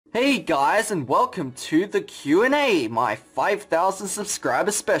Hey guys, and welcome to the Q&A, my 5,000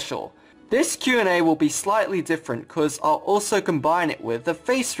 subscriber special. This Q&A will be slightly different because I'll also combine it with a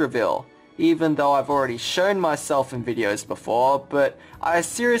face reveal, even though I've already shown myself in videos before, but I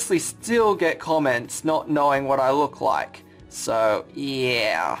seriously still get comments not knowing what I look like. So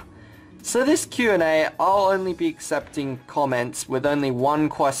yeah. So this Q&A, I'll only be accepting comments with only one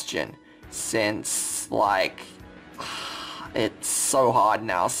question, since it's so hard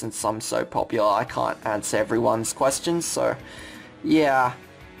now since I'm so popular I can't answer everyone's questions, so yeah.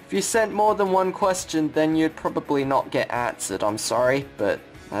 If you sent more than one question then you'd probably not get answered, I'm sorry, but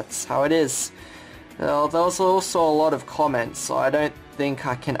that's how it is. Well, there was also a lot of comments, so I don't think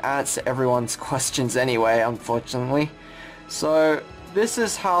I can answer everyone's questions anyway, unfortunately. So this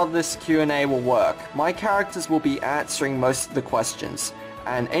is how this Q&A will work. My characters will be answering most of the questions,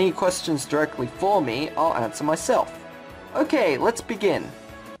 and any questions directly for me, I'll answer myself. Okay, let's begin.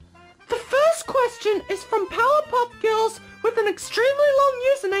 The first question is from Powerpuff Girls with an extremely long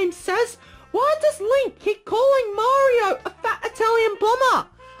username says, why does Link keep calling Mario a fat Italian plumber?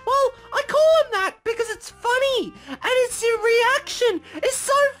 Well, I call him that because it's funny, and his reaction is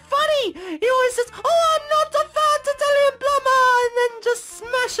so funny. He always says, oh, I'm not a fat Italian plumber, and then just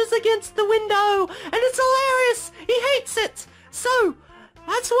smashes against the window, and it's hilarious. He hates it. So,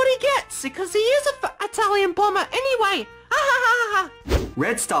 that's what he gets, because he is a fat Italian plumber anyway.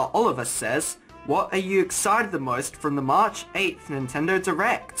 Red Star Oliver says, what are you excited the most from the March 8th Nintendo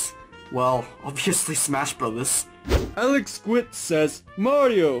Direct? Well, obviously Smash Brothers. Alex Squid says,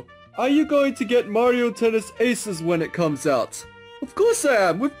 Mario, are you going to get Mario Tennis Aces when it comes out? Of course I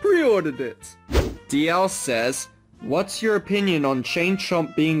am, we've pre-ordered it. DL says, what's your opinion on Chain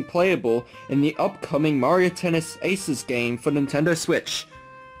Chomp being playable in the upcoming Mario Tennis Aces game for Nintendo Switch?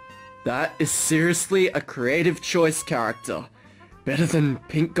 That is seriously a creative choice character. Better than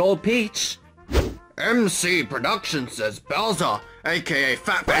Pink Gold Peach. MC Productions says Bowser, aka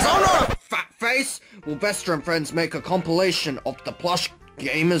Fat Face. Oh no! Fat Face? Will Vester&Friends make a compilation of the plush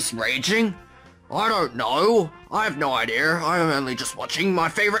gamers raging? I don't know. I have no idea. I'm only just watching my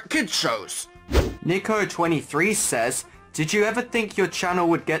favorite kids shows. Nico23 says, did you ever think your channel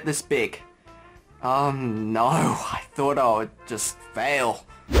would get this big? No. I thought I would just fail.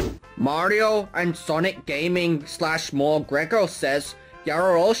 Mario and Sonic Gaming / More Greco says,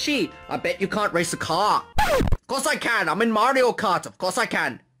 Yaroroshi, I bet you can't race a car. Of course I can, I'm in Mario Kart, of course I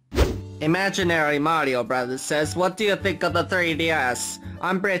can. Imaginary Mario Brothers says, what do you think of the 3DS?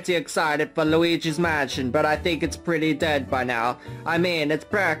 I'm pretty excited for Luigi's Mansion, but I think it's pretty dead by now. I mean, it's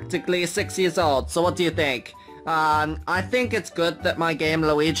practically 6 years old, so what do you think? I think it's good that my game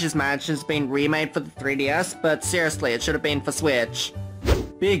Luigi's Mansion's been remade for the 3DS, but seriously, it should have been for Switch.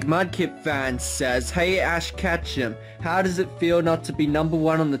 Big Mudkip fan says, hey Ash Ketchum, how does it feel not to be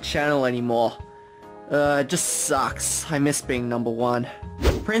 #1 on the channel anymore? It just sucks. I miss being #1.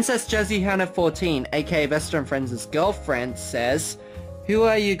 Princess Jazzy Hannah 14, aka Vester&Friends' girlfriend, says, who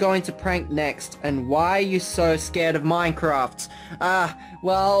are you going to prank next, and why are you so scared of Minecraft?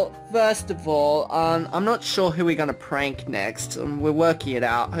 Well, first of all, I'm not sure who we're gonna prank next. We're working it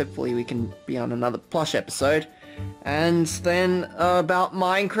out. Hopefully we can be on another plush episode. And then, about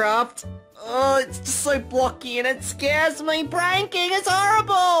Minecraft, it's just so blocky and it scares me. Pranking is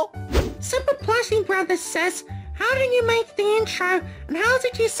horrible! Super Plushie Brothers says, how did you make the intro, and how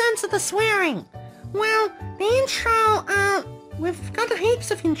did you censor the swearing? Well, the intro, we've got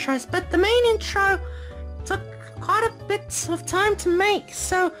heaps of intros, but the main intro took quite a bit of time to make,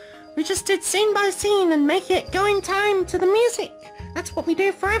 so we just did scene by scene and make it go in time to the music. That's what we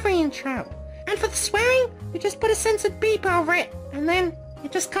do for every intro. And for the swearing, we just put a censored beep over it, and then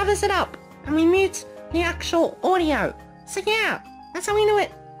it just covers it up, and we mute the actual audio. So yeah, that's how we do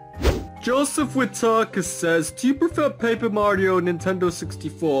it. Joseph Witaka says, do you prefer Paper Mario Nintendo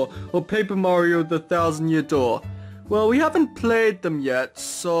 64 or Paper Mario The Thousand Year Door? Well, we haven't played them yet,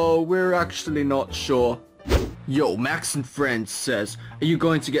 so we're actually not sure. Yo, Max and Friends says, are you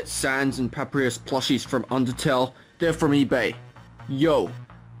going to get Sans and Papyrus plushies from Undertale? They're from eBay. Yo,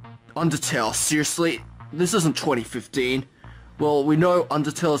 Undertale, seriously? This isn't 2015. Well, we know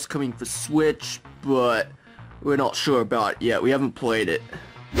Undertale is coming for Switch, but we're not sure about it yet. We haven't played it.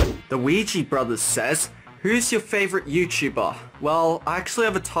 The Ouija Brothers says, who's your favorite YouTuber? Well, I actually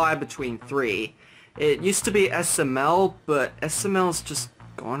have a tie between 3. It used to be SML, but SML's just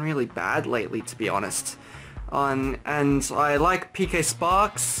gone really bad lately, to be honest. And I like PK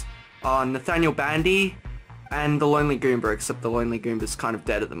Sparks, Nathaniel Bandy, and the Lonely Goomba, except the Lonely Goomba's kind of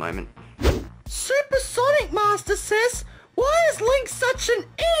dead at the moment. Super Sonic Master says, why is Link such an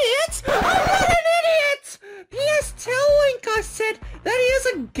idiot? I'm not an idiot! P.S. Tell Link I said that he is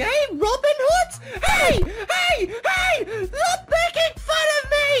a gay Robin Hood? Hey! Stop making fun of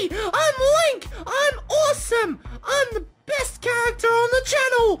me! I'm Link! I'm awesome! I'm the best character on the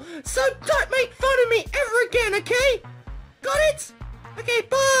channel! So don't make fun of me ever again, okay? Got it? Okay,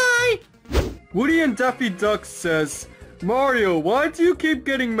 bye! Woody and Daffy Duck says, Mario, why do you keep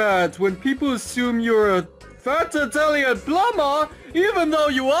getting mad when people assume you're a fat Italian plumber, even though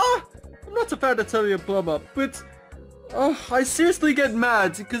you are? I'm not a fat Italian plumber, but I seriously get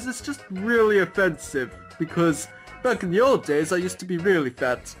mad because it's just really offensive, because back in the old days I used to be really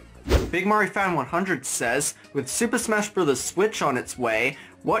fat. Big Mario Fan 100 says, with Super Smash Bros. Switch on its way,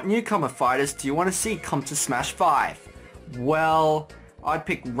 what newcomer fighters do you want to see come to Smash 5? Well, I'd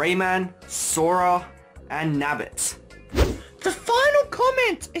pick Rayman, Sora, and Nabbit. The final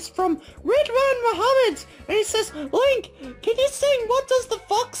comment is from Ridwan Muhammad, and he says, Link, can you sing What Does the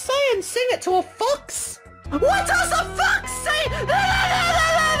Fox Say and sing it to a fox? What does the fox say?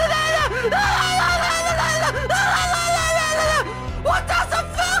 What does the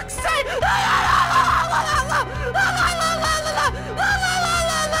fox say?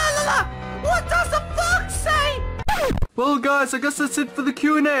 What does the fox say? Well guys, I guess that's it for the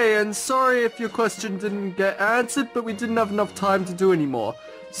Q&A, and sorry if your question didn't get answered, but we didn't have enough time to do any more.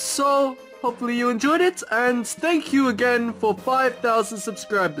 So, hopefully you enjoyed it, and thank you again for 5,000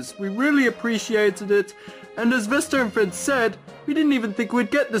 subscribers. We really appreciated it, and as Vester&Friends said, we didn't even think we'd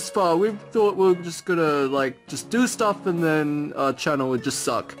get this far. We thought we were just gonna, just do stuff and then our channel would just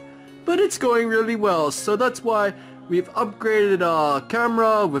suck. But it's going really well, so that's why we've upgraded our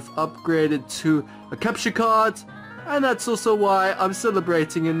camera, we've upgraded to a capture card, and that's also why I'm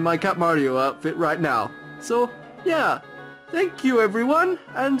celebrating in my Cat Mario outfit right now. So, yeah. Thank you everyone,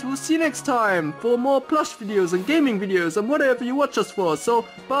 and we'll see you next time for more plush videos and gaming videos and whatever you watch us for. So,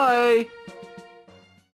 bye!